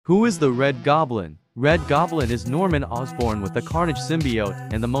Who is the Red Goblin? Red Goblin is Norman Osborn with the Carnage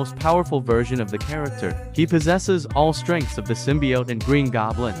symbiote and the most powerful version of the character. He possesses all strengths of the symbiote and Green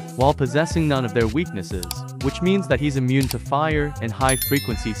Goblin, while possessing none of their weaknesses, which means that he's immune to fire and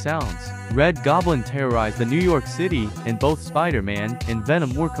high-frequency sounds. Red Goblin terrorized the New York City, and both Spider-Man and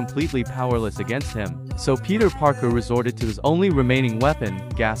Venom were completely powerless against him. So Peter Parker resorted to his only remaining weapon,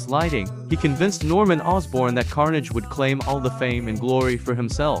 gaslighting. He convinced Norman Osborn that Carnage would claim all the fame and glory for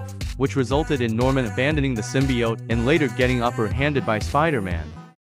himself, which resulted in Norman abandoning the symbiote and later getting upper-handed by Spider-Man.